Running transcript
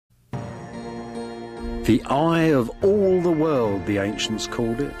The eye of all the world, the ancients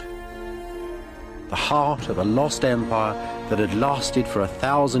called it. The heart of a lost empire that had lasted for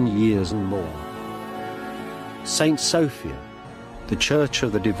 1,000 years and more. Saint Sophia, the Church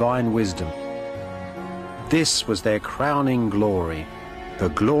of the Divine Wisdom. This was their crowning glory, the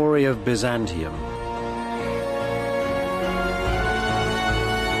glory of Byzantium.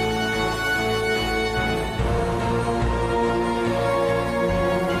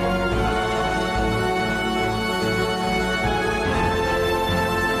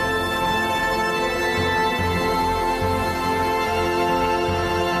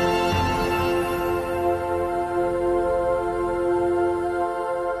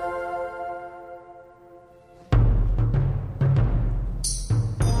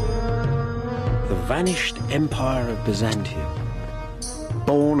 Vanished empire of Byzantium,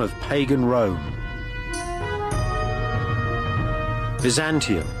 born of pagan Rome.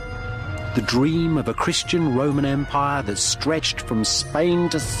 Byzantium, the dream of a Christian Roman empire that stretched from Spain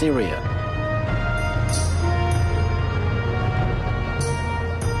to Syria.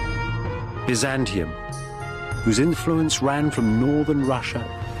 Byzantium, whose influence ran from northern Russia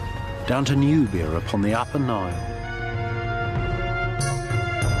down to Nubia upon the Upper Nile.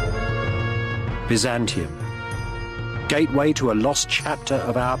 Byzantium, gateway to a lost chapter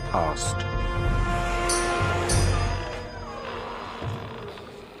of our past.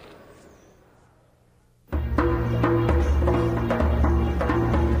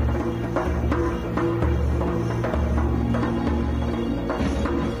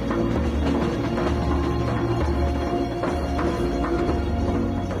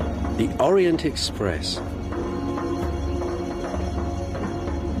 The Orient Express.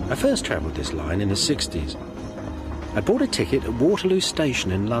 I first travelled this line in the 60s. I bought a ticket at Waterloo Station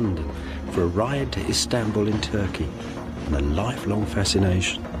in London for a ride to Istanbul in Turkey, and a lifelong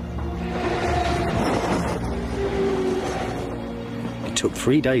fascination. It took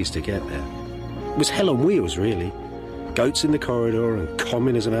 3 days to get there. It was hell on wheels, really. Goats in the corridor and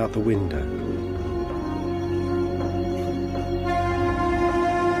communism out the window.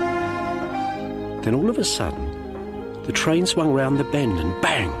 Then all of a sudden, the train swung round the bend and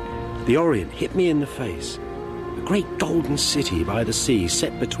bang! The Orient hit me in the face. A great golden city by the sea,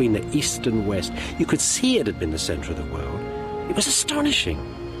 set between the east and west. You could see it had been the centre of the world. It was astonishing.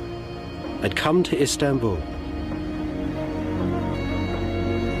 I'd come to Istanbul.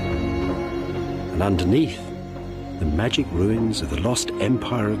 And underneath, the magic ruins of the lost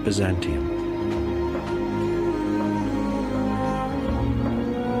empire of Byzantium.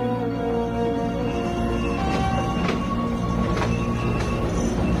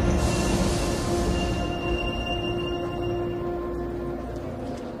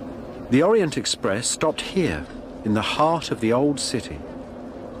 The Orient Express stopped here, in the heart of the old city.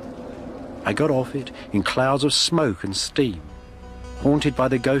 I got off it in clouds of smoke and steam, haunted by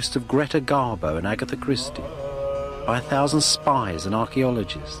the ghosts of Greta Garbo and Agatha Christie, by 1,000 spies and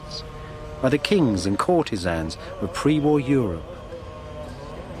archaeologists, by the kings and courtesans of pre-war Europe.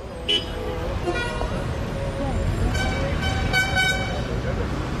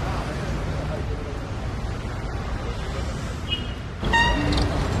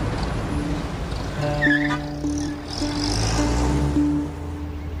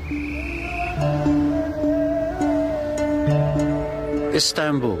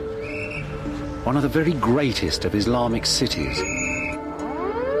 Istanbul, one of the very greatest of Islamic cities,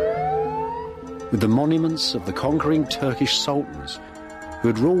 with the monuments of the conquering Turkish sultans who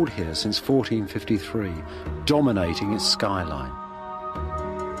had ruled here since 1453, dominating its skyline.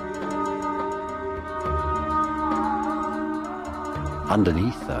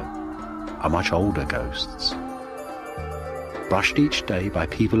 Underneath, though, are much older ghosts, brushed each day by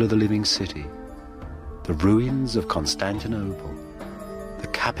people of the living city, the ruins of Constantinople, the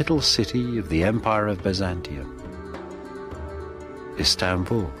capital city of the Empire of Byzantium.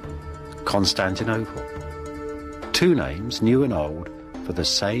 Istanbul, Constantinople, two names, new and old, for the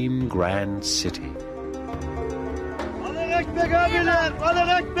same grand city.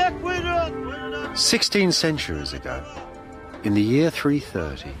 16 centuries ago, in the year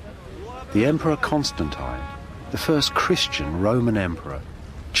 330, the Emperor Constantine, the first Christian Roman emperor,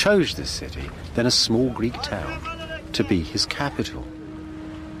 chose this city, then a small Greek town, to be his capital.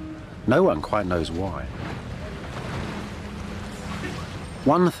 No one quite knows why.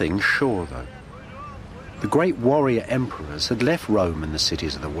 One thing's sure, though. The great warrior emperors had left Rome and the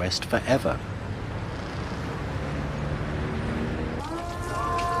cities of the West forever.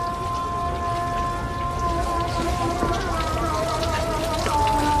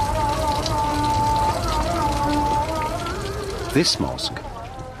 This mosque,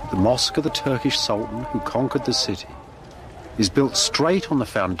 The mosque of the Turkish Sultan who conquered the city is built straight on the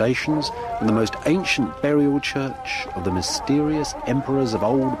foundations of the most ancient burial church of the mysterious emperors of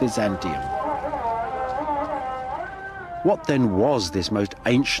old Byzantium. What then was this most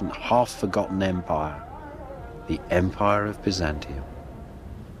ancient, half-forgotten empire? The Empire of Byzantium.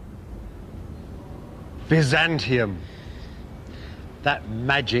 Byzantium. That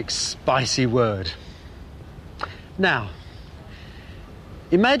magic, spicy word. Now,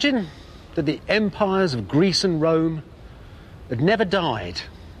 imagine that the empires of Greece and Rome had never died,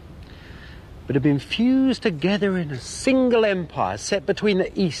 but had been fused together in a single empire set between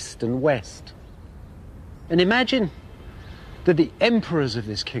the East and West. And imagine that the emperors of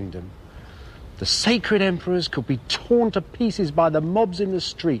this kingdom, the sacred emperors, could be torn to pieces by the mobs in the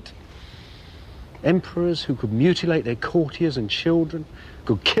street. Emperors who could mutilate their courtiers and children,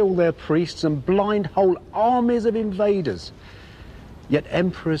 could kill their priests and blind whole armies of invaders. Yet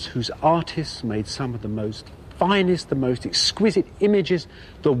emperors whose artists made some of the most finest, the most exquisite images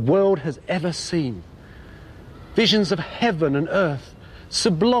the world has ever seen. Visions of heaven and earth,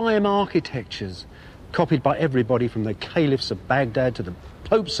 sublime architectures, copied by everybody from the caliphs of Baghdad to the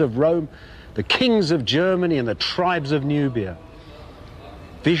popes of Rome, the kings of Germany and the tribes of Nubia.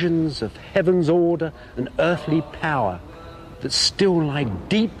 Visions of heaven's order and earthly power that still lie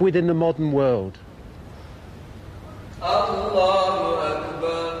deep within the modern world.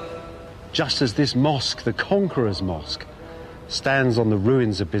 Just as this mosque, the Conqueror's Mosque, stands on the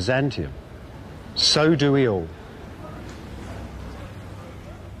ruins of Byzantium, so do we all.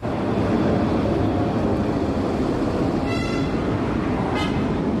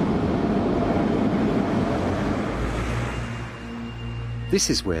 This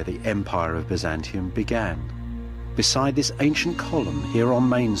is where the Empire of Byzantium began, beside this ancient column here on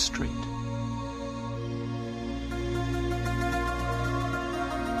Main Street.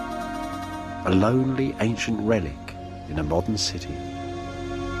 A lonely ancient relic in a modern city.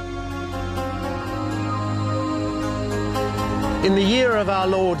 In the year of our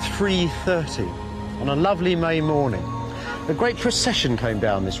Lord 330, on a lovely May morning, a great procession came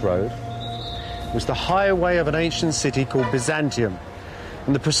down this road. It was the highway of an ancient city called Byzantium.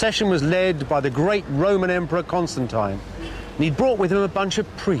 And the procession was led by the great Roman Emperor Constantine. And he'd brought with him a bunch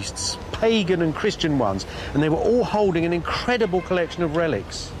of priests, pagan and Christian ones, and they were all holding an incredible collection of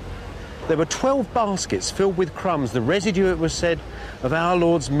relics. There were 12 baskets filled with crumbs, the residue, it was said, of our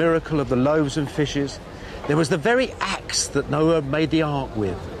Lord's miracle of the loaves and fishes. There was the very axe that Noah made the ark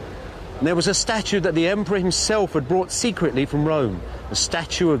with. And there was a statue that the emperor himself had brought secretly from Rome, a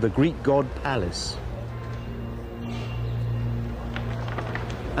statue of the Greek god Pallas.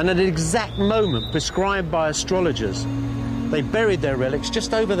 And at an exact moment prescribed by astrologers, they buried their relics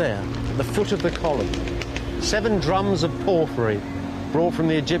just over there, at the foot of the column. 7 drums of porphyry brought from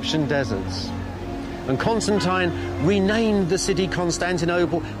the Egyptian deserts. And Constantine renamed the city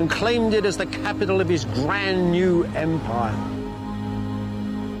Constantinople and claimed it as the capital of his grand new empire.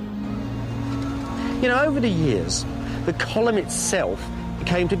 You know, over the years, the column itself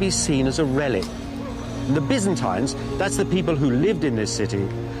came to be seen as a relic. And the Byzantines, that's the people who lived in this city,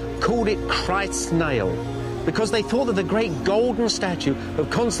 called it Christ's nail, because they thought that the great golden statue of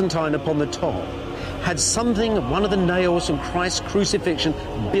Constantine upon the top had something of one of the nails from Christ's crucifixion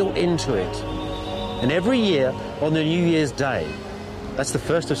built into it. And every year on the New Year's Day, that's the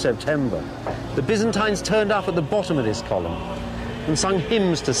 1st of September, the Byzantines turned up at the bottom of this column and sung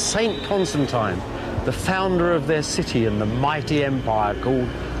hymns to Saint Constantine, the founder of their city and the mighty empire called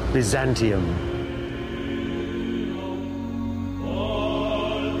Byzantium.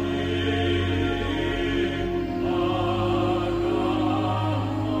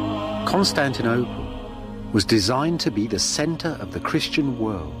 Constantinople was designed to be the center of the Christian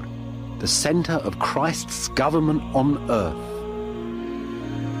world, the center of Christ's government on earth.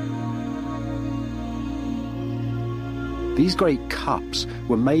 These great cups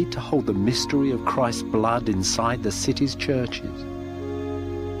were made to hold the mystery of Christ's blood inside the city's churches.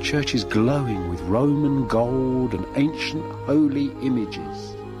 Churches glowing with Roman gold and ancient holy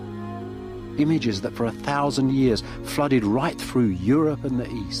images. Images that for 1,000 years flooded right through Europe and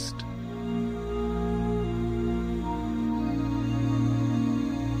the East.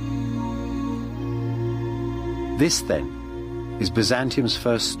 This, then, is Byzantium's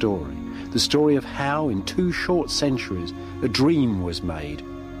first story, the story of how, in 2 short centuries, a dream was made.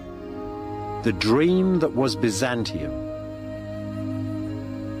 The dream that was Byzantium.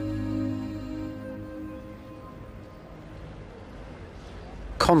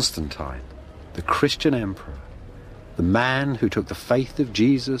 Constantine, the Christian emperor, the man who took the faith of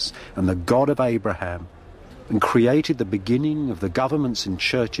Jesus and the God of Abraham and created the beginning of the governments and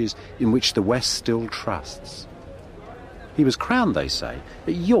churches in which the West still trusts. He was crowned, they say,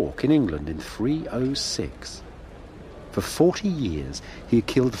 at York in England in 306. For 40 years he had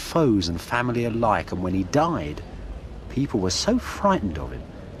killed foes and family alike, and when he died, people were so frightened of him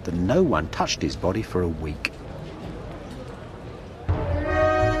that no one touched his body for a week.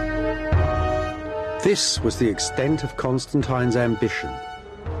 This was the extent of Constantine's ambition.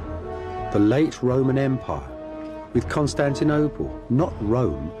 The late Roman Empire, with Constantinople, not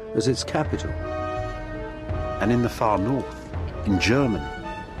Rome, as its capital. And in the far north, in Germany,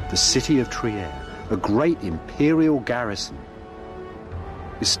 the city of Trier, a great imperial garrison.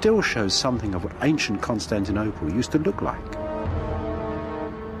 It still shows something of what ancient Constantinople used to look like.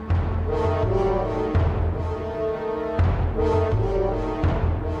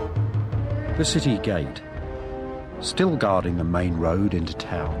 The city gate, still guarding the main road into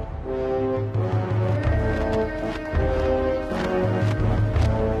town.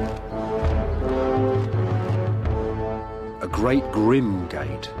 A great grim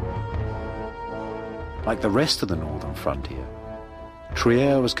gate. Like the rest of the northern frontier,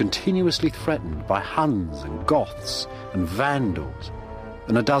 Trier was continuously threatened by Huns and Goths and Vandals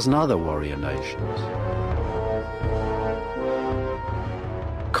and a dozen other warrior nations.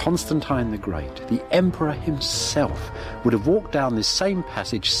 Constantine the Great, the emperor himself, would have walked down this same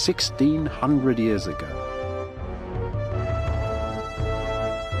passage 1600 years ago.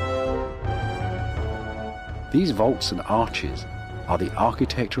 These vaults and arches are the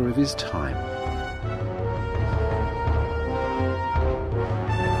architecture of his time.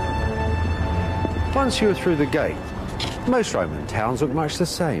 Once you were through the gate, most Roman towns looked much the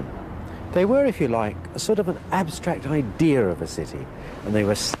same. They were, if you like, a sort of an abstract idea of a city, and they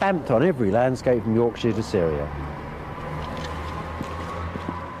were stamped on every landscape from Yorkshire to Syria.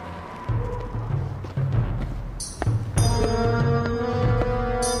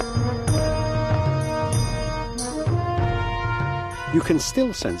 You can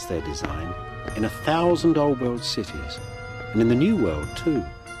still sense their design in 1,000 Old World cities, and in the New World too.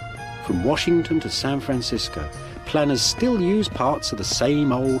 From Washington to San Francisco, planners still use parts of the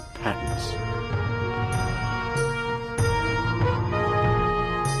same old patterns.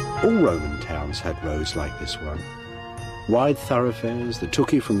 All Roman towns had roads like this one, wide thoroughfares that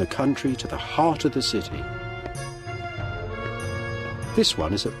took you from the country to the heart of the city. This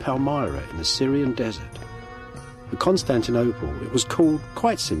one is at Palmyra in the Syrian desert. At Constantinople, it was called,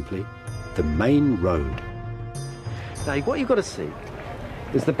 quite simply, the main road. Now, what you've got to see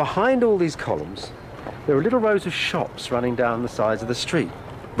is that behind all these columns, there are little rows of shops running down the sides of the street.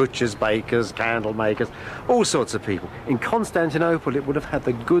 Butchers, bakers, candle makers, all sorts of people. In Constantinople, it would have had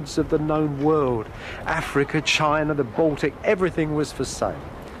the goods of the known world. Africa, China, the Baltic, everything was for sale.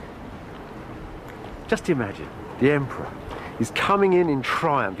 Just imagine, the emperor is coming in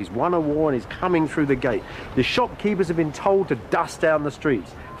triumph. He's won a war and he's coming through the gate. The shopkeepers have been told to dust down the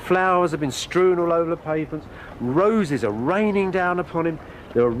streets. Flowers have been strewn all over the pavements. Roses are raining down upon him.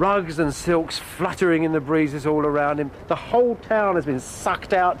 There are rugs and silks fluttering in the breezes all around him. The whole town has been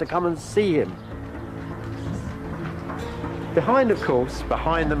sucked out to come and see him. Behind, of course,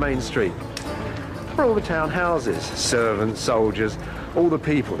 behind the main street, were all the town houses, servants, soldiers, all the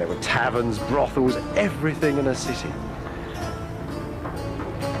people. There were taverns, brothels, everything in a city.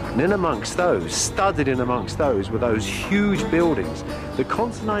 And in amongst those, studded in amongst those, were those huge buildings that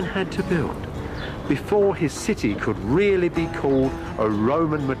Constantine had to build before his city could really be called a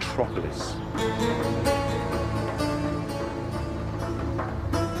Roman metropolis.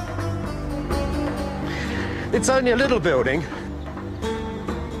 It's only a little building,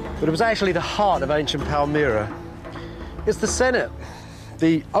 but it was actually the heart of ancient Palmyra. It's the Senate,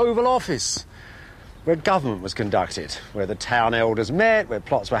 the Oval Office, where government was conducted, where the town elders met, where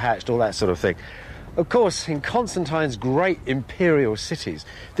plots were hatched, all that sort of thing. Of course, in Constantine's great imperial cities,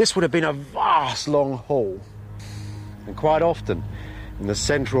 this would have been a vast long hall. And quite often, in the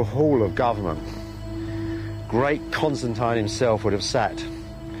central hall of government, great Constantine himself would have sat,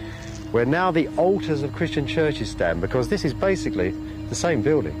 where now the altars of Christian churches stand, because this is basically the same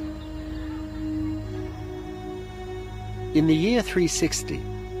building. In the year 360,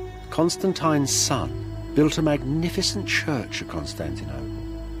 Constantine's son built a magnificent church at Constantinople,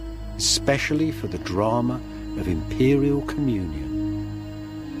 especially for the drama of imperial communion.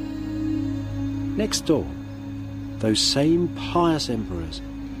 Next door, those same pious emperors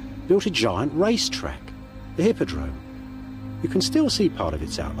built a giant racetrack, the Hippodrome. You can still see part of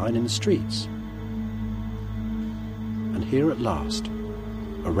its outline in the streets. And here at last,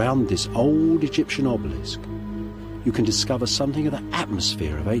 around this old Egyptian obelisk, you can discover something of the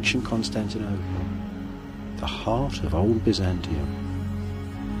atmosphere of ancient Constantinople. the heart of old Byzantium.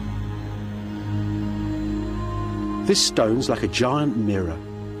 This stone's like a giant mirror,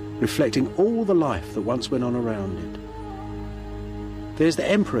 reflecting all the life that once went on around it. There's the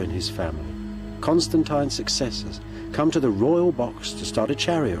emperor and his family, Constantine's successors, come to the royal box to start a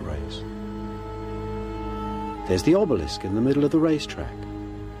chariot race. There's the obelisk in the middle of the racetrack,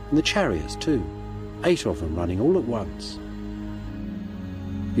 and the chariots too, 8 of them running all at once.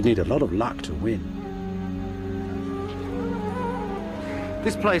 You'd need a lot of luck to win.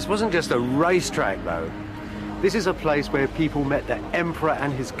 This place wasn't just a racetrack, though. This is a place where people met the emperor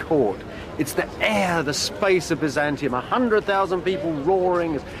and his court. It's the air, the space of Byzantium. 100,000 people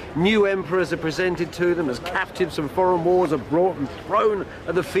roaring as new emperors are presented to them, as captives from foreign wars are brought and thrown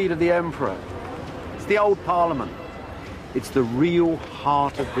at the feet of the emperor. It's the old parliament. It's the real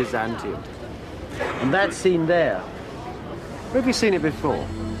heart of Byzantium. And that scene there, where have you seen it before?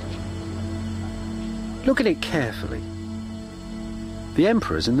 Look at it carefully. The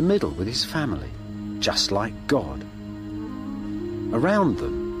emperor's in the middle with his family, just like God. Around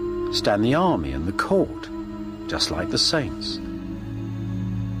them stand the army and the court, just like the saints.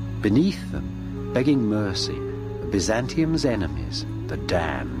 Beneath them, begging mercy, are Byzantium's enemies, the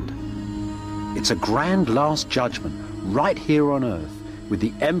damned. It's a grand last judgment right here on earth, with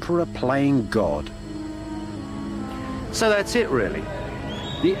the emperor playing God. So that's it, really.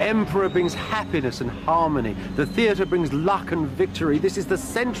 The emperor brings happiness and harmony. The theatre brings luck and victory. This is the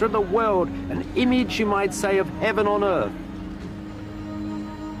centre of the world, an image, you might say, of heaven on earth.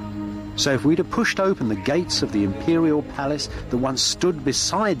 So if we'd have pushed open the gates of the imperial palace that once stood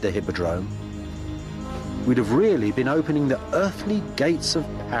beside the hippodrome, we'd have really been opening the earthly gates of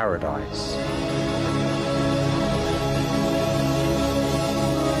paradise.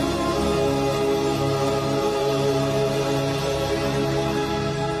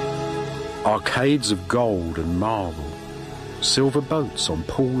 Arcades of gold and marble, silver boats on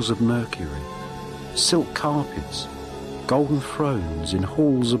pools of mercury, silk carpets, golden thrones in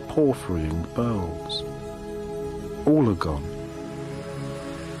halls of porphyry and pearls. All are gone.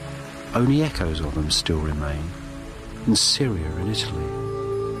 Only echoes of them still remain, in Syria and Italy.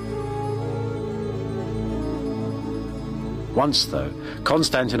 Once, though,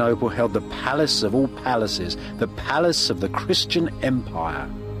 Constantinople held the palace of all palaces, the palace of the Christian Empire.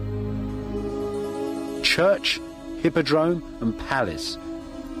 Church, hippodrome and palace,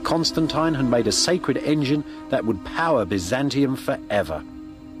 Constantine had made a sacred engine that would power Byzantium forever.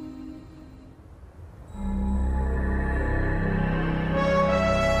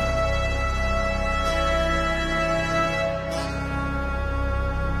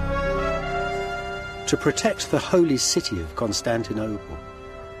 To protect the holy city of Constantinople,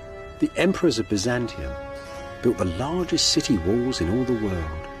 the emperors of Byzantium built the largest city walls in all the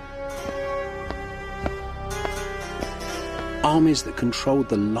world. Armies that controlled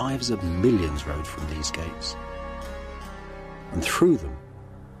the lives of millions rode from these gates, and through them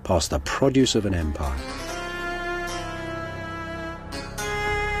passed the produce of an empire.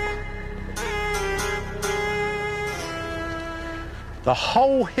 The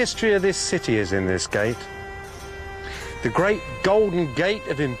whole history of this city is in this gate. The great golden gate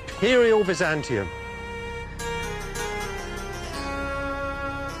of imperial Byzantium.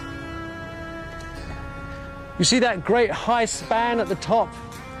 You see that great high span at the top?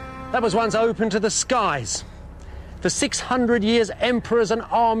 That was once open to the skies. For 600 years, emperors and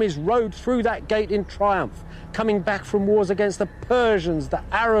armies rode through that gate in triumph, coming back from wars against the Persians, the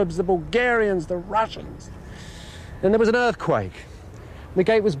Arabs, the Bulgarians, the Russians. Then there was an earthquake. The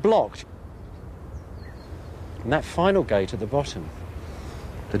gate was blocked. And that final gate at the bottom,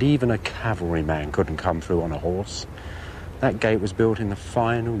 that even a cavalryman couldn't come through on a horse, that gate was built in the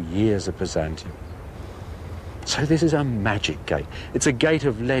final years of Byzantium. So this is a magic gate. It's a gate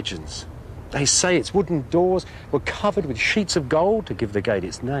of legends. They say its wooden doors were covered with sheets of gold to give the gate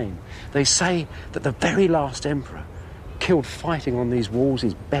its name. They say that the very last emperor, killed fighting on these walls,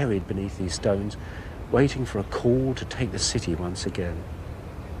 is buried beneath these stones, waiting for a call to take the city once again.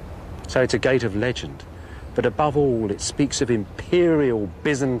 So it's a gate of legend, but above all, it speaks of imperial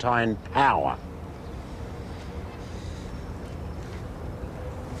Byzantine power.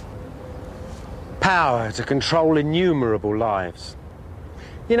 Power to control innumerable lives.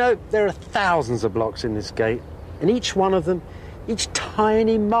 You know, there are thousands of blocks in this gate, and each one of them, each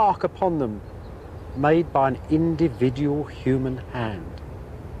tiny mark upon them, made by an individual human hand.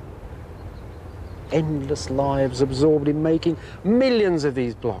 Endless lives absorbed in making millions of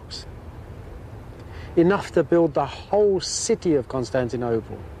these blocks. Enough to build the whole city of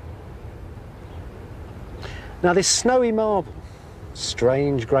Constantinople. Now this snowy marble,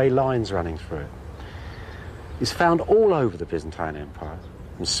 strange grey lines running through it. is found all over the Byzantine Empire,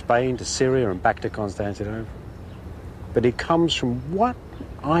 from Spain to Syria and back to Constantinople. But it comes from one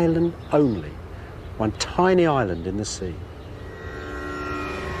island only, one tiny island in the sea.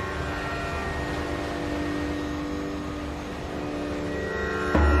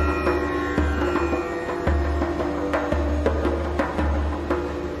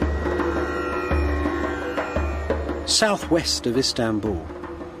 Southwest of Istanbul,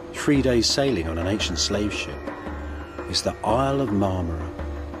 3 days sailing on an ancient slave ship, is the Isle of Marmara.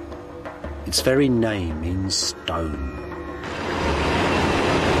 Its very name means stone.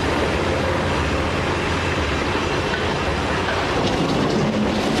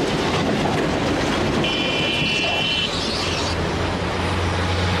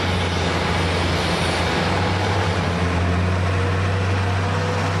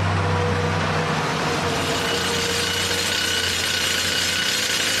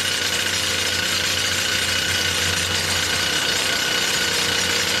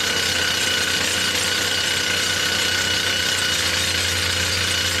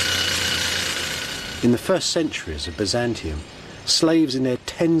 In the first centuries of Byzantium, slaves in their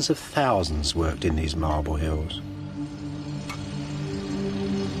tens of thousands worked in these marble hills.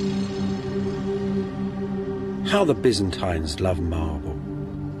 How the Byzantines loved marble.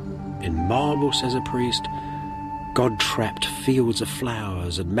 In marble, says a priest, God trapped fields of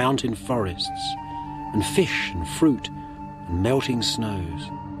flowers and mountain forests, and fish and fruit and melting snows.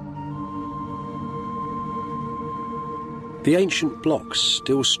 The ancient blocks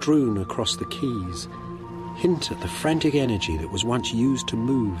still strewn across the quays hint at the frantic energy that was once used to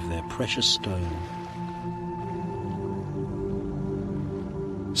move their precious stone.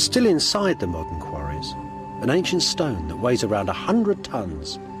 Still inside the modern quarries, an ancient stone that weighs around 100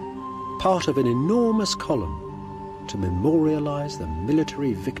 tons, part of an enormous column to memorialise the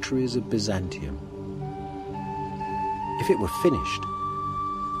military victories of Byzantium. If it were finished,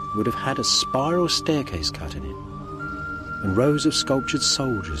 it would have had a spiral staircase cut in it, and rows of sculptured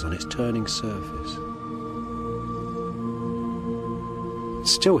soldiers on its turning surface.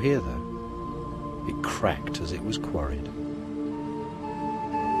 It's still here, though. It cracked as it was quarried.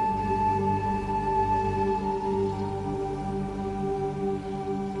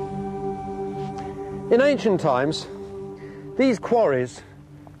 In ancient times, these quarries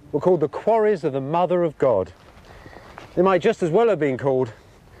were called the quarries of the Mother of God. They might just as well have been called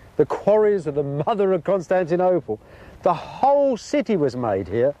the quarries of the Mother of Constantinople. The whole city was made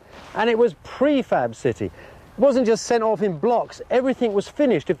here, and it was prefab city. It wasn't just sent off in blocks, everything was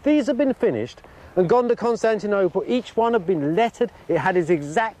finished. If these had been finished and gone to Constantinople, each one had been lettered, it had its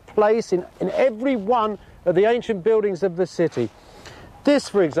exact place in every one of the ancient buildings of the city. This,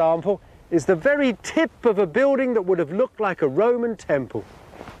 for example, is the very tip of a building that would have looked like a Roman temple.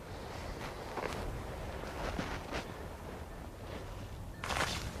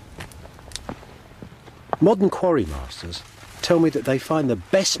 Modern quarry masters tell me that they find the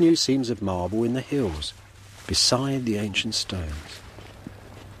best new seams of marble in the hills, beside the ancient stones.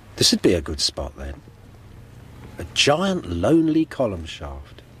 This would be a good spot then. A giant lonely column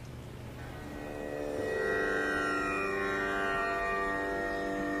shaft.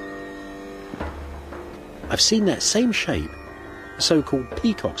 I've seen that same shape, a so-called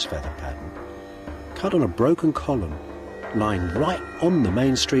peacock's feather pattern, cut on a broken column lying right on the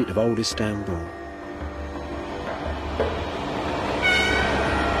main street of old Istanbul.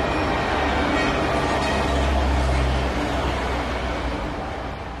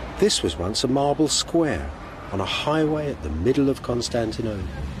 This was once a marble square on a highway at the middle of Constantinople.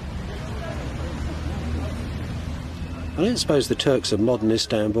 I don't suppose the Turks of modern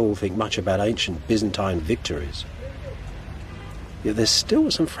Istanbul think much about ancient Byzantine victories. Yet there's still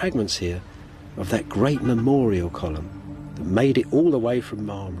some fragments here of that great memorial column that made it all the way from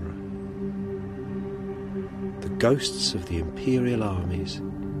Marmara. The ghosts of the imperial armies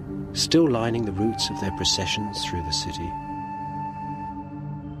still lining the routes of their processions through the city.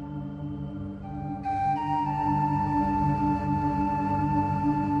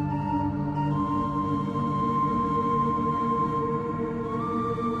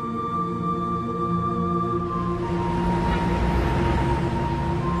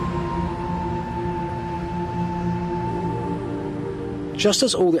 Just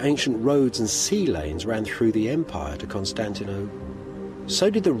as all the ancient roads and sea lanes ran through the empire to Constantinople, so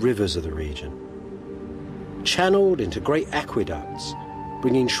did the rivers of the region, channeled into great aqueducts,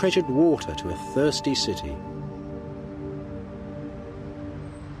 bringing treasured water to a thirsty city.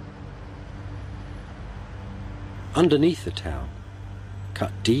 Underneath the town,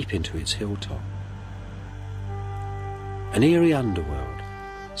 cut deep into its hilltop, an eerie underworld,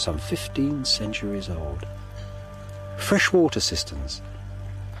 some 15 centuries old. freshwater cisterns,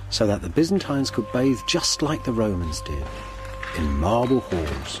 so that the Byzantines could bathe just like the Romans did, in marble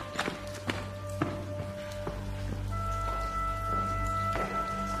halls.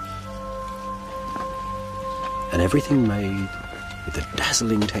 And everything made with the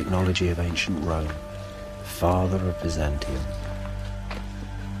dazzling technology of ancient Rome, father of Byzantium.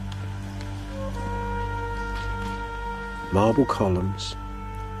 Marble columns,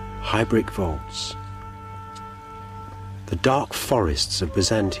 high brick vaults, the dark forests of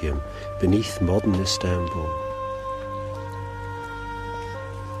Byzantium beneath modern Istanbul.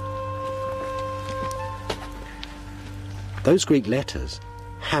 Those Greek letters,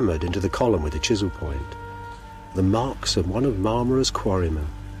 hammered into the column with a chisel point, the marks of one of Marmara's quarrymen.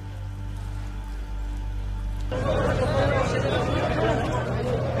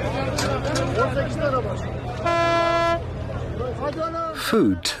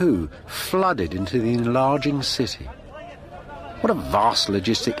 Food, too, flooded into the enlarging city. What a vast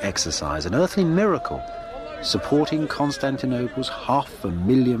logistic exercise, an earthly miracle, supporting Constantinople's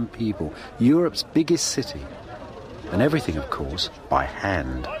 500,000 people, Europe's biggest city. And everything, of course, by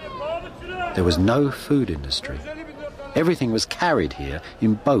hand. There was no food industry. Everything was carried here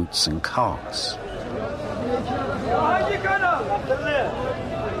in boats and carts.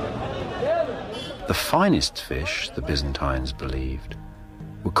 The finest fish, the Byzantines believed,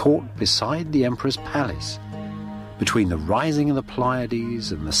 were caught beside the emperor's palace, between the rising of the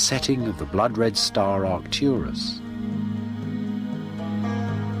Pleiades and the setting of the blood-red star Arcturus.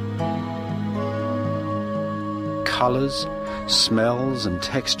 Colours, smells and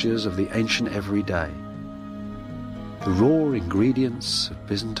textures of the ancient everyday. The raw ingredients of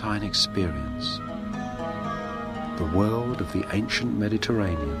Byzantine experience. The world of the ancient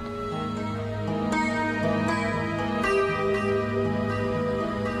Mediterranean.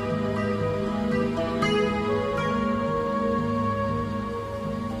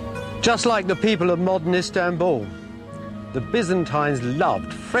 Just like the people of modern Istanbul, the Byzantines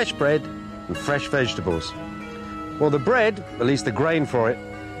loved fresh bread and fresh vegetables. Well, the bread, at least the grain for it,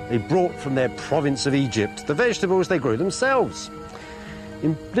 they brought from their province of Egypt. The vegetables they grew themselves.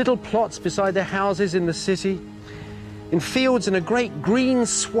 In little plots beside their houses in the city, in fields in a great green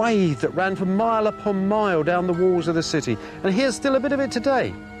swathe that ran for mile upon mile down the walls of the city. And here's still a bit of it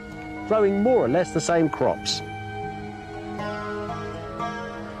today, growing more or less the same crops.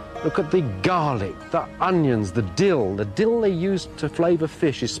 Look at the garlic, the onions, the dill they used to flavour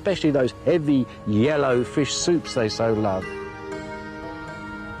fish, especially those heavy yellow fish soups they so love.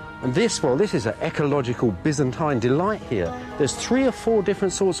 And this is an ecological Byzantine delight here. There's 3 or 4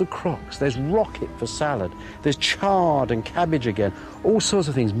 different sorts of crocks. There's rocket for salad, there's chard and cabbage again, all sorts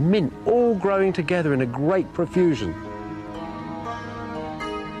of things, mint, all growing together in a great profusion.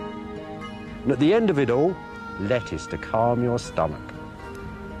 And at the end of it all, lettuce to calm your stomach.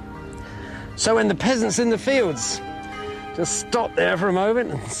 So when the peasants in the fields just stop there for a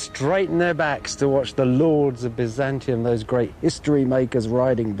moment and straighten their backs to watch the lords of Byzantium, those great history makers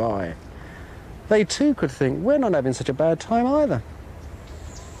riding by, they too could think, we're not having such a bad time either.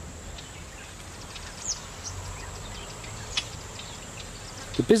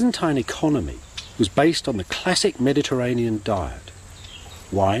 The Byzantine economy was based on the classic Mediterranean diet: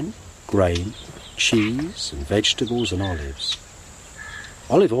 wine, grain, cheese and vegetables and olives.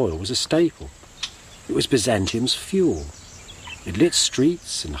 Olive oil was a staple. It was Byzantium's fuel. It lit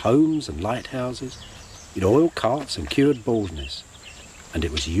streets and homes and lighthouses. It oiled carts and cured baldness. And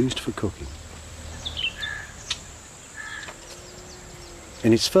it was used for cooking.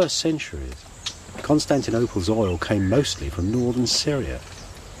 In its first centuries, Constantinople's oil came mostly from northern Syria.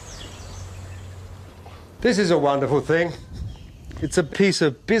 This is a wonderful thing. It's a piece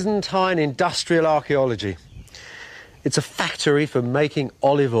of Byzantine industrial archaeology. It's a factory for making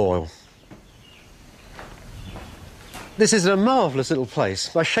olive oil. This is a marvellous little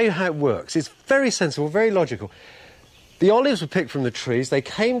place. I'll show you how it works. It's very sensible, very logical. The olives were picked from the trees. They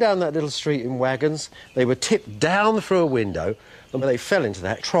came down that little street in wagons. They were tipped down through a window, and they fell into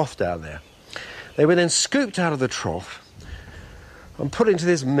that trough down there. They were then scooped out of the trough and put into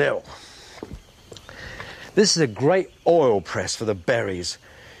this mill. This is a great oil press for the berries.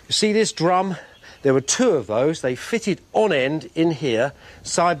 You see this drum? There were 2 of those. They fitted on end in here,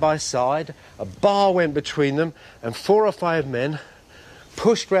 side by side. A bar went between them, and 4 or 5 men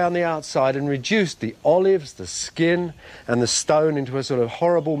pushed round the outside and reduced the olives, the skin, and the stone into a sort of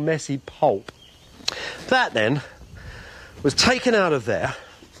horrible, messy pulp. That then was taken out of there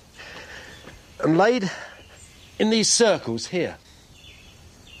and laid in these circles here.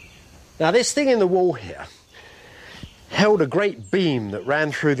 Now, this thing in the wall here held a great beam that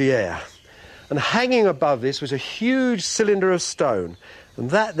ran through the air. And hanging above this was a huge cylinder of stone.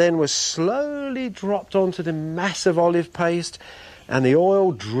 And that then was slowly dropped onto the massive olive paste, and the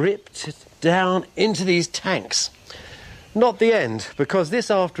oil dripped down into these tanks. Not the end, because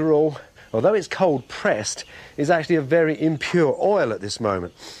this, after all, although it's cold pressed, is actually a very impure oil at this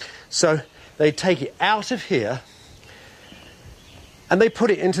moment. So they take it out of here and they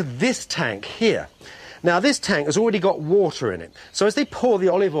put it into this tank here. Now this tank has already got water in it, so as they pour the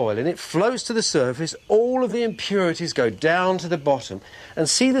olive oil in, it floats to the surface, all of the impurities go down to the bottom. And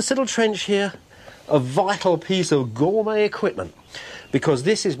see this little trench here? A vital piece of gourmet equipment, because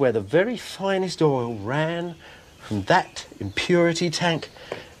this is where the very finest oil ran from that impurity tank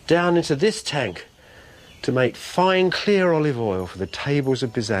down into this tank to make fine clear olive oil for the tables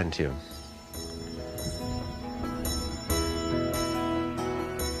of Byzantium.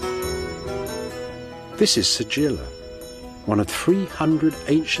 This is Sigilla, one of 300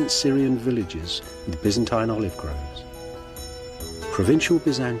 ancient Syrian villages with Byzantine olive groves. Provincial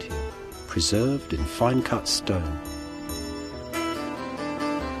Byzantium, preserved in fine-cut stone.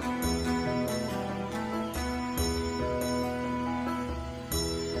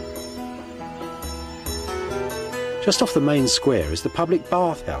 Just off the main square is the public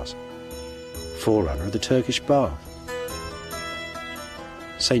bathhouse, forerunner of the Turkish bath.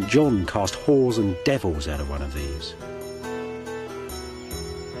 St. John cast whores and devils out of one of these.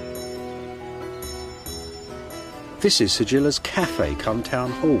 This is Sigilla's cafe come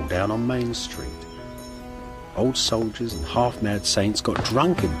town hall down on Main Street. Old soldiers and half-mad saints got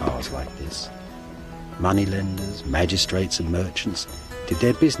drunk in bars like this. Moneylenders, magistrates and merchants did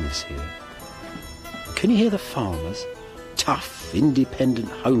their business here. Can you hear the farmers, tough, independent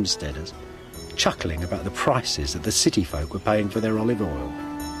homesteaders, chuckling about the prices that the city folk were paying for their olive oil?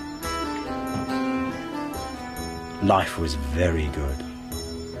 Life was very good.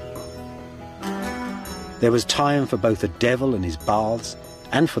 There was time for both the devil and his baths,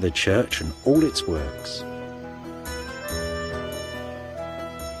 and for the church and all its works.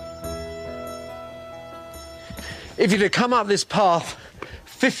 If you'd have come up this path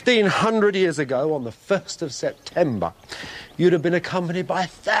 1,500 years ago on the 1st of September, you'd have been accompanied by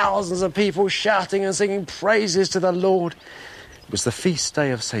thousands of people shouting and singing praises to the Lord. It was the feast day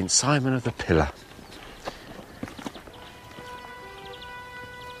of St. Simon of the Pillar.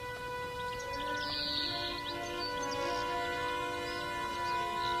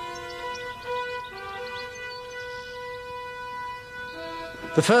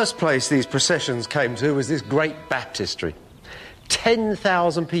 The first place these processions came to was this great baptistry.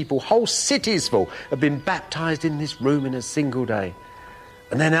 10,000 people, whole cities full, had been baptised in this room in a single day.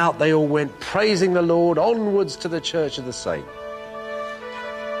 And then out they all went, praising the Lord, onwards to the Church of the Saint.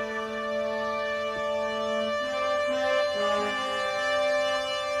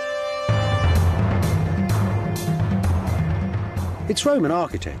 It's Roman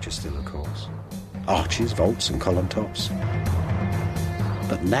architecture still, of course. Arches, vaults and column tops.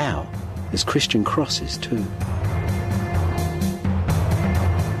 But now there's Christian crosses too.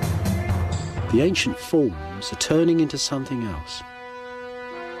 The ancient forms are turning into something else.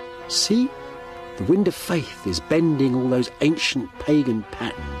 See? The wind of faith is bending all those ancient pagan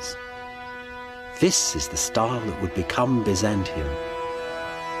patterns. This is the style that would become Byzantium.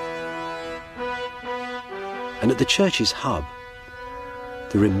 And at the church's hub,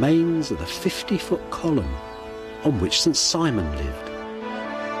 the remains of the 50-foot column on which St. Simon lived.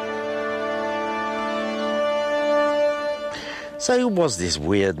 So who was this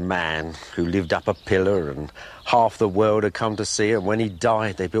weird man who lived up a pillar and half the world had come to see him? When he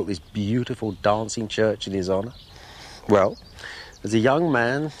died, they built this beautiful dancing church in his honour. Well, as a young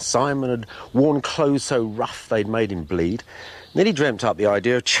man, Simon had worn clothes so rough they'd made him bleed. Then he dreamt up the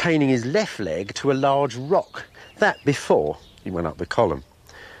idea of chaining his left leg to a large rock. That before he went up the column.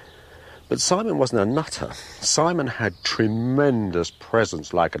 But Simon wasn't a nutter. Simon had tremendous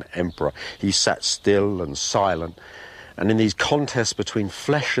presence like an emperor. He sat still and silent. And in these contests between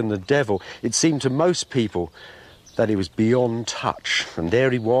flesh and the devil, it seemed to most people that he was beyond touch. And there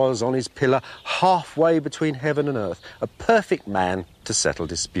he was on his pillar, halfway between heaven and earth, a perfect man to settle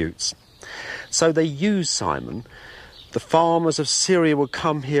disputes. So they used Simon. The farmers of Syria would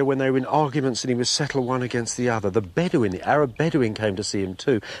come here when they were in arguments and he would settle one against the other. The Bedouin, the Arab Bedouin, came to see him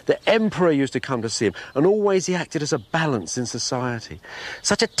too. The emperor used to come to see him, and always he acted as a balance in society.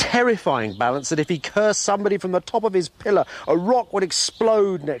 Such a terrifying balance that if he cursed somebody from the top of his pillar, a rock would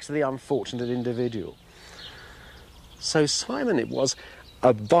explode next to the unfortunate individual. So Simon, it was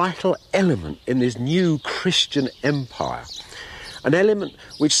a vital element in this new Christian empire. An element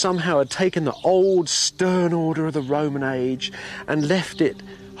which somehow had taken the old stern order of the Roman age and left it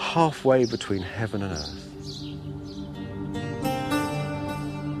halfway between heaven and earth.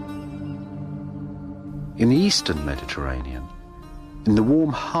 In the eastern Mediterranean, in the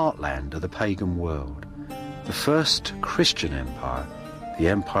warm heartland of the pagan world, the first Christian empire, the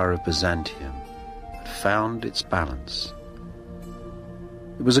Empire of Byzantium, had found its balance.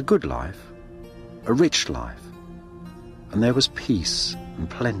 It was a good life, a rich life, and there was peace and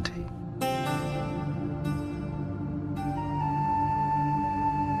plenty.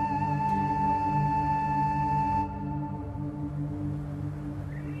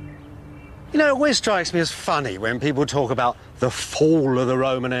 You know, it always strikes me as funny when people talk about the fall of the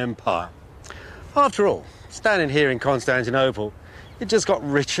Roman Empire. After all, standing here in Constantinople, it just got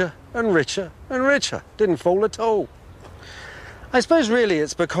richer and richer and richer. Didn't fall at all. I suppose really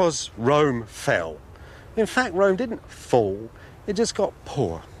it's because Rome fell. In fact, Rome didn't fall, it just got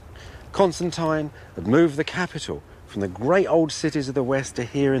poor. Constantine had moved the capital from the great old cities of the west to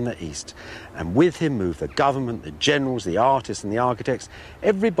here in the east, and with him moved the government, the generals, the artists and the architects.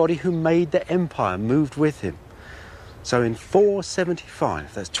 Everybody who made the empire moved with him. So in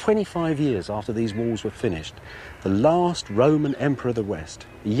 475, that's 25 years after these walls were finished, the last Roman emperor of the west,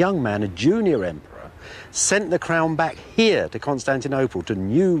 a young man, a junior emperor, sent the crown back here to Constantinople, to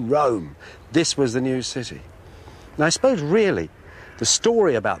New Rome. This was the new city. And I suppose really the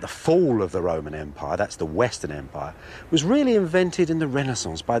story about the fall of the Roman Empire, that's the Western Empire, was really invented in the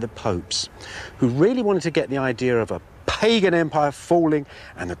Renaissance by the popes, who really wanted to get the idea of a pagan empire falling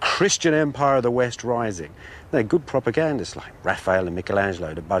and the Christian empire of the West rising. They're good propagandists like Raphael and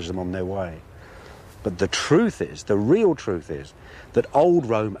Michelangelo to budge them on their way. But the truth is, the real truth is, that old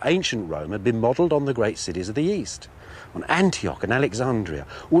Rome, ancient Rome, had been modelled on the great cities of the East, on Antioch and Alexandria,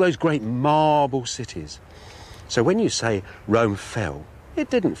 all those great marble cities. So when you say Rome fell, it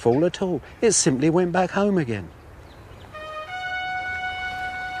didn't fall at all. It simply went back home again.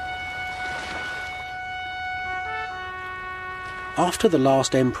 After the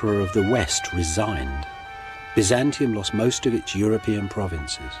last emperor of the West resigned, Byzantium lost most of its European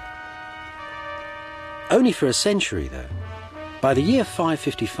provinces. Only for a century, though. By the year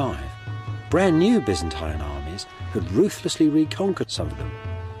 555, brand new Byzantine armies had ruthlessly reconquered some of them.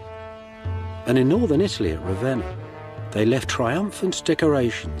 And in northern Italy at Ravenna, they left triumphant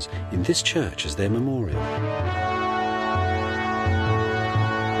decorations in this church as their memorial.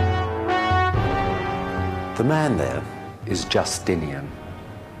 The man there is Justinian,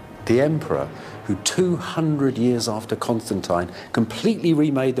 the emperor who 200 years after Constantine completely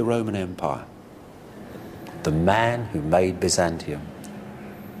remade the Roman Empire. The man who made Byzantium.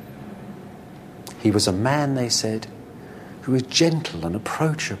 He was a man, they said, who was gentle and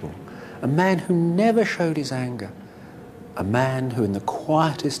approachable, a man who never showed his anger, a man who in the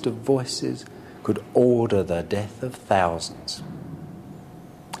quietest of voices could order the death of thousands.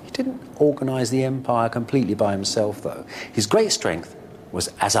 He didn't organise the empire completely by himself, though. His great strength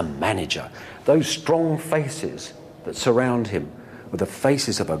was as a manager. Those strong faces that surround him were the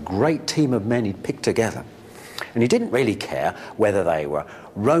faces of a great team of men he'd picked together. And he didn't really care whether they were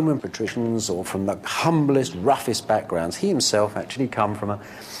Roman patricians or from the humblest, roughest backgrounds. He himself actually come from a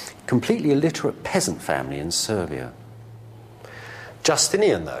completely illiterate peasant family in Serbia.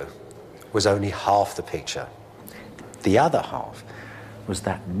 Justinian, though, was only half the picture. The other half was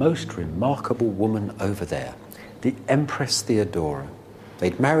that most remarkable woman over there, the Empress Theodora.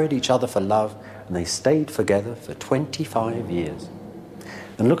 They'd married each other for love, and they stayed together for 25 years.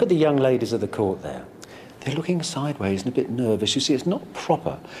 And look at the young ladies of the court there. They're looking sideways and a bit nervous. You see, it's not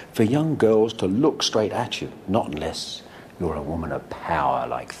proper for young girls to look straight at you, not unless you're a woman of power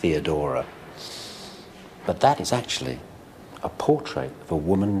like Theodora. But that is actually a portrait of a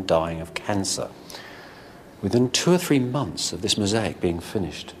woman dying of cancer. Within 2 or 3 months of this mosaic being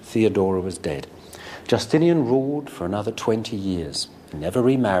finished, Theodora was dead. Justinian ruled for another 20 years. He never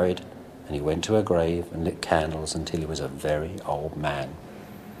remarried, and he went to her grave and lit candles until he was a very old man.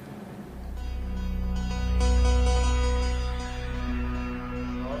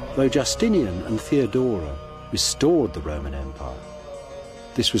 Though Justinian and Theodora restored the Roman Empire,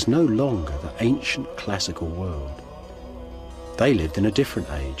 this was no longer the ancient classical world. They lived in a different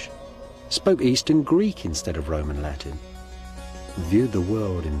age, spoke Eastern Greek instead of Roman Latin, and viewed the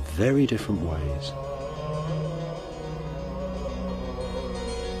world in very different ways.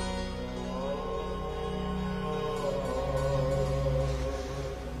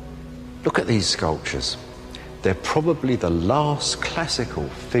 Look at these sculptures. They're probably the last classical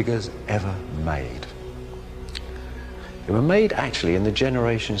figures ever made. They were made actually in the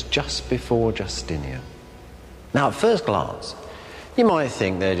generations just before Justinian. Now, at first glance, You might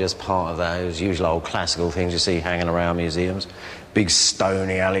think they're just part of those usual old classical things you see hanging around museums. Big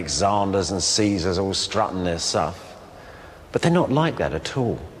stony Alexanders and Caesars all strutting their stuff. But they're not like that at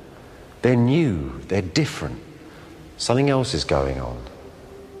all. They're new, they're different. Something else is going on.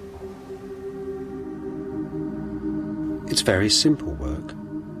 It's very simple work,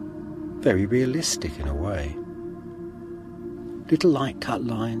 very realistic in a way. Little light cut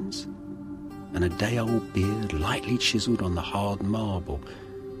lines, and a day-old beard lightly chiselled on the hard marble,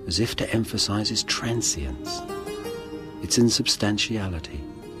 as if to emphasise its transience, its insubstantiality.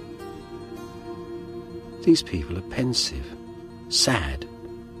 These people are pensive, sad,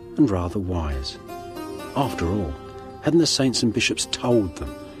 and rather wise. After all, hadn't the saints and bishops told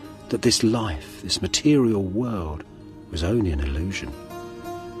them that this life, this material world, was only an illusion?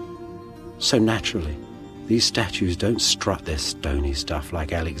 So naturally, these statues don't strut their stony stuff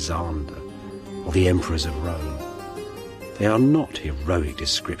like Alexander or the emperors of Rome. They are not heroic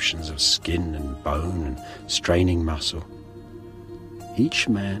descriptions of skin and bone and straining muscle. Each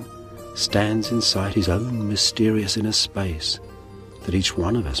man stands inside his own mysterious inner space that each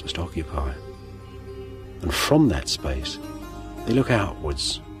one of us must occupy. And from that space, they look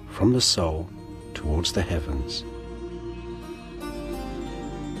outwards from the soul towards the heavens.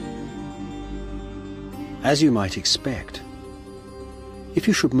 As you might expect, if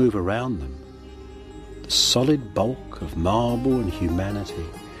you should move around them, the solid bulk of marble and humanity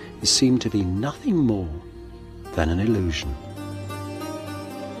is seen to be nothing more than an illusion.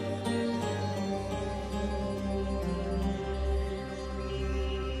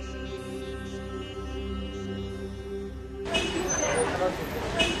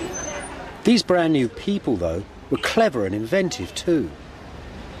 These brand new people, though, were clever and inventive too.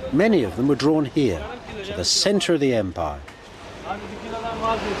 Many of them were drawn here, to the centre of the empire.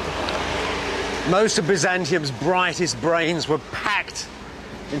 Most of Byzantium's brightest brains were packed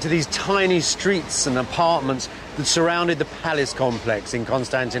into these tiny streets and apartments that surrounded the palace complex in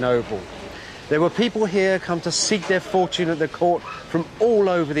Constantinople. There were people here come to seek their fortune at the court from all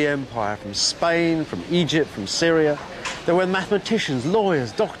over the empire, from Spain, from Egypt, from Syria. There were mathematicians,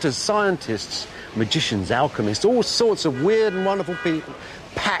 lawyers, doctors, scientists, magicians, alchemists, all sorts of weird and wonderful people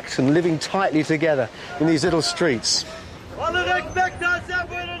packed and living tightly together in these little streets.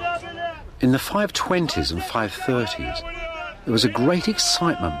 In the 520s and 530s, there was a great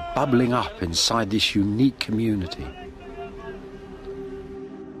excitement bubbling up inside this unique community.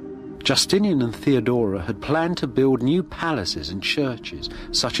 Justinian and Theodora had planned to build new palaces and churches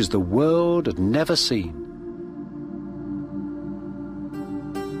such as the world had never seen.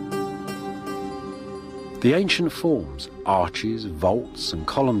 The ancient forms, arches, vaults and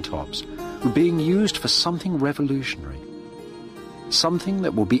column tops, were being used for something revolutionary. Something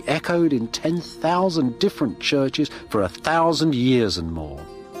that will be echoed in 10,000 different churches for 1,000 years and more.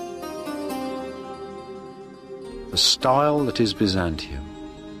 The style that is Byzantium.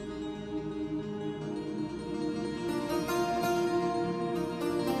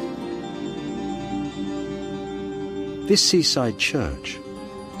 This seaside church,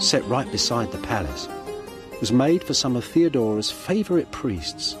 set right beside the palace, was made for some of Theodora's favourite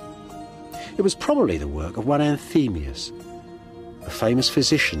priests. It was probably the work of one Anthemius, a famous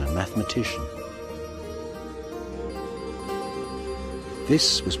physician and mathematician.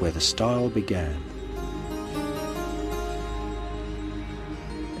 This was where the style began.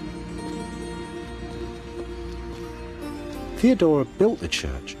 Theodora built the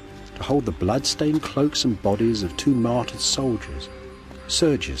church to hold the blood-stained cloaks and bodies of two martyred soldiers,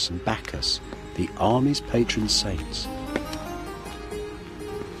 Sergius and Bacchus, the army's patron saints.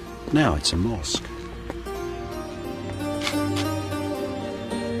 Now it's a mosque.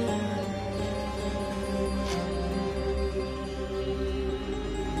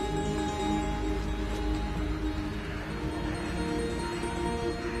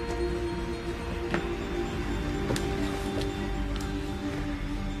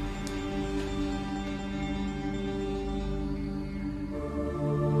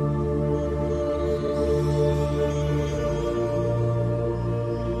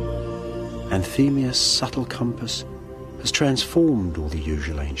 Anthemius' subtle compass has transformed all the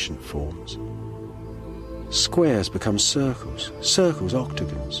usual ancient forms. Squares become circles, circles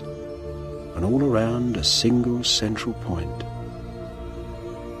octagons, and all around a single central point.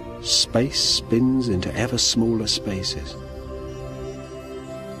 Space spins into ever smaller spaces.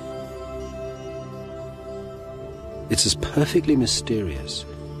 It's as perfectly mysterious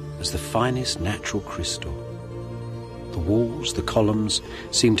as the finest natural crystal. The walls, the columns,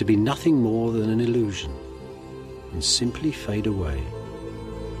 seem to be nothing more than an illusion and simply fade away.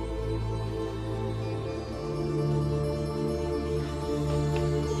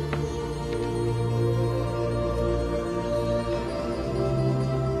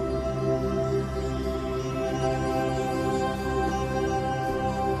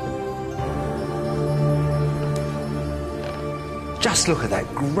 Just look at that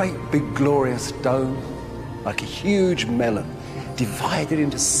great big glorious dome, like a huge melon, divided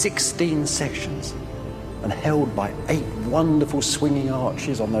into 16 sections and held by 8 wonderful swinging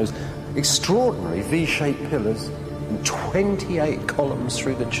arches on those extraordinary V-shaped pillars and 28 columns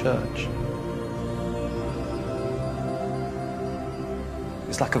through the church.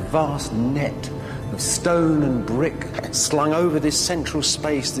 It's like a vast net of stone and brick slung over this central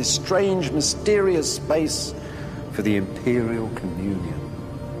space, this strange, mysterious space for the imperial communion.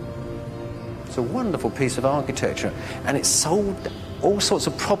 It's a wonderful piece of architecture, and it solved all sorts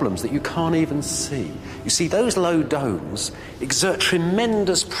of problems that you can't even see. You see, those low domes exert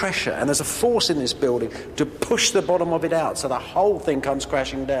tremendous pressure, and there's a force in this building to push the bottom of it out so the whole thing comes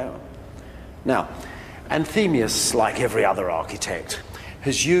crashing down. Now, Anthemius, like every other architect,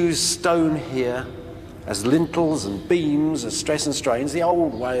 has used stone here as lintels and beams, as stress and strains, the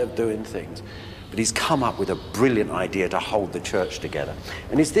old way of doing things. But he's come up with a brilliant idea to hold the church together.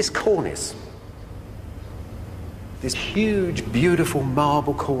 And it's this cornice. This huge, beautiful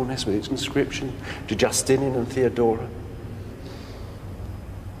marble cornice with its inscription to Justinian and Theodora.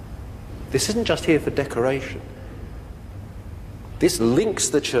 This isn't just here for decoration. This links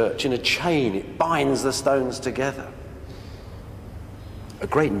the church in a chain. It binds the stones together. A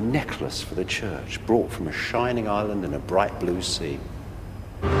great necklace for the church, brought from a shining island in a bright blue sea.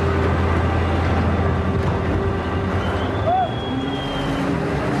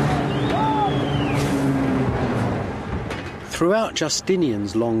 Throughout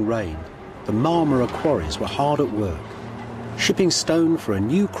Justinian's long reign, the Marmara quarries were hard at work, shipping stone for a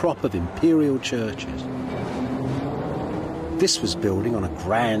new crop of imperial churches. This was building on a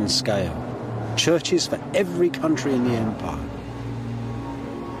grand scale, churches for every country in the empire.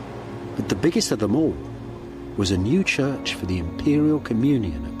 But the biggest of them all was a new church for the imperial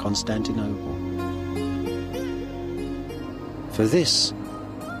communion at Constantinople. For this,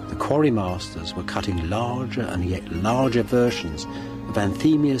 the quarry masters were cutting larger and yet larger versions of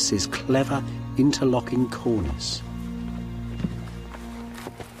Anthemius's clever interlocking cornice.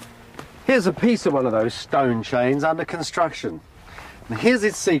 Here's a piece of one of those stone chains under construction. And here's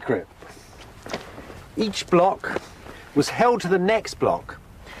its secret. Each block was held to the next block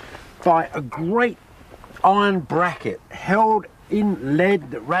by a great iron bracket held in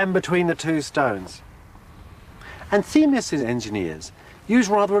lead that ran between the two stones. Anthemius's engineers use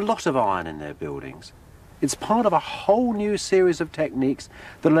rather a lot of iron in their buildings. It's part of a whole new series of techniques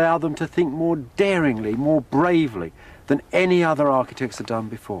that allow them to think more daringly, more bravely than any other architects had done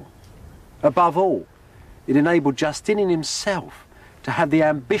before. Above all, it enabled Justinian himself to have the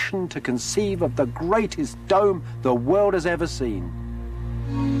ambition to conceive of the greatest dome the world has ever seen.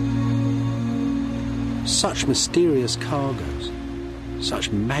 Such mysterious cargoes,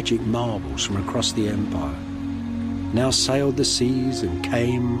 such magic marbles from across the empire, now sailed the seas and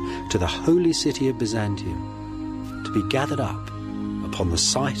came to the holy city of Byzantium to be gathered up upon the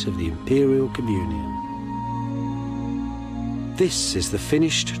site of the imperial communion. This is the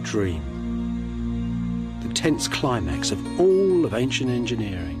finished dream, the tense climax of all of ancient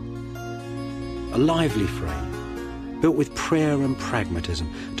engineering. A lively frame, built with prayer and pragmatism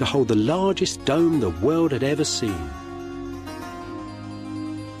to hold the largest dome the world had ever seen.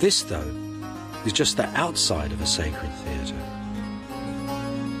 This, though, is just the outside of a sacred theatre.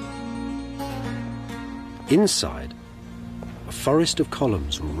 Inside, a forest of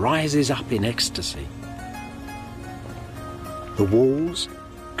columns rises up in ecstasy. The walls,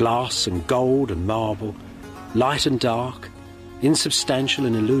 glass and gold and marble, light and dark, insubstantial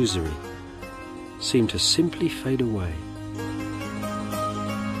and illusory, seem to simply fade away.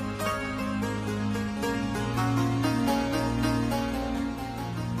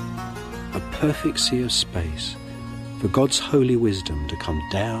 Perfect sea of space for God's holy wisdom to come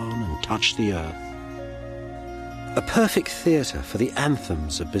down and touch the earth. A perfect theatre for the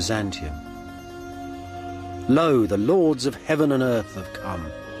anthems of Byzantium. Lo, the lords of heaven and earth have come.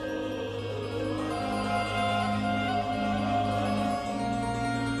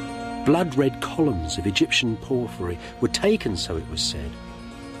 Blood-red columns of Egyptian porphyry were taken, so it was said,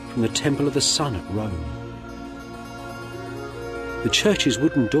 from the Temple of the Sun at Rome. The church's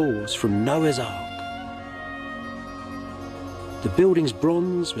wooden doors from Noah's Ark. The building's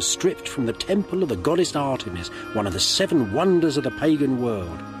bronze was stripped from the temple of the goddess Artemis, one of the 7 wonders of the pagan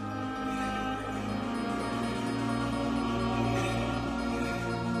world.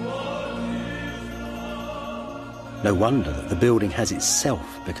 No wonder that the building has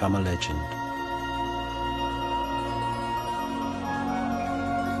itself become a legend.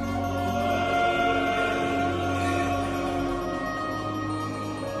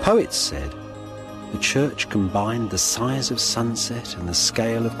 Poets said the church combined the size of sunset and the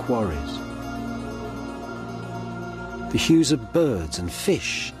scale of quarries, the hues of birds and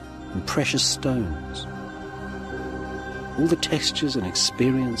fish and precious stones, all the textures and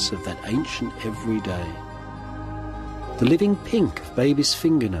experience of that ancient everyday, the living pink of baby's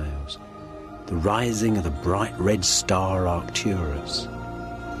fingernails, the rising of the bright red star Arcturus.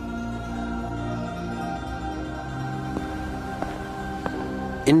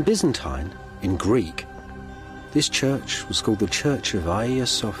 In Byzantine, in Greek, this church was called the Church of Hagia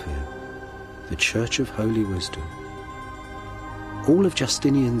Sophia, the Church of Holy Wisdom. All of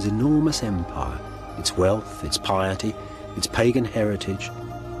Justinian's enormous empire, its wealth, its piety, its pagan heritage,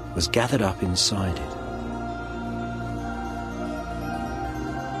 was gathered up inside it.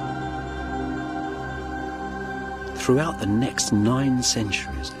 Throughout the next 9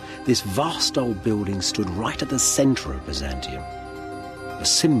 centuries, this vast old building stood right at the centre of Byzantium, a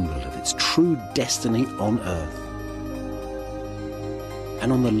symbol of its true destiny on earth.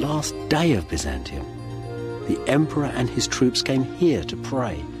 And on the last day of Byzantium, the emperor and his troops came here to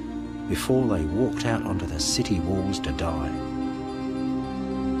pray before they walked out onto the city walls to die.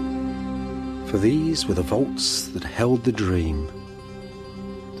 For these were the vaults that held the dream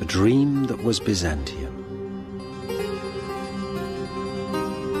that was Byzantium.